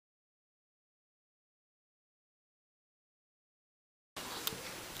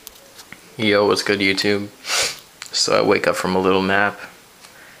Yo, what's good, YouTube? So I wake up from a little nap,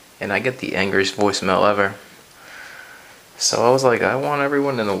 and I get the angriest voicemail ever. So I was like, I want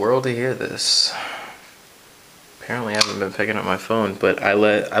everyone in the world to hear this. Apparently I haven't been picking up my phone, but I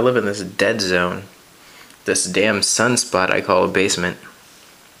live in this dead zone. This damn sunspot I call a basement.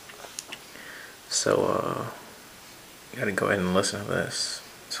 So, you gotta go ahead and listen to this.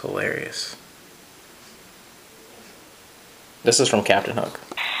 It's hilarious. This is from Captain Hook.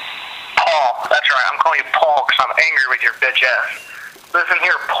 Paul, that's right. I'm calling you Paul because I'm angry with your bitch ass. Listen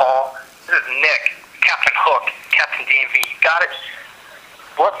here, Paul. This is Nick, Captain Hook, Captain DMV. You got it?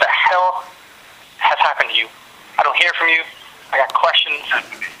 What the hell has happened to you? I don't hear from you. I got questions.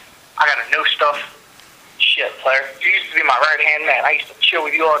 I gotta know stuff. Shit, player. You used to be my right-hand man. I used to chill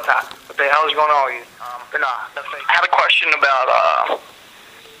with you all the time. What the hell is going on with you? But nah, I had a question about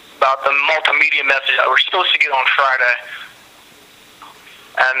the multimedia message that we're supposed to get on Friday.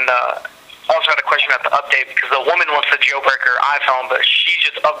 And also had a question about the update because the woman wants to jailbreak her iPhone, but she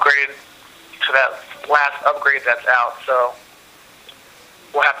just upgraded to that last upgrade that's out. So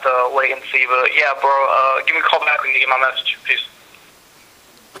we'll have to wait and see. But yeah, bro, give me a call back when you get my message. Peace.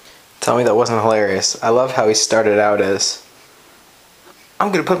 Tell me that wasn't hilarious. I love how he started out as,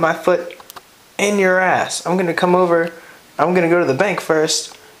 I'm gonna put my foot in your ass. I'm gonna come over, I'm gonna go to the bank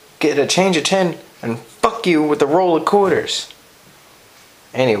first, get a change of 10, and fuck you with a roll of quarters.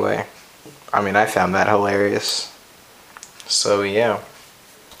 Anyway, I found that hilarious. So yeah,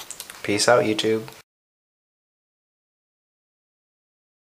 peace out, YouTube.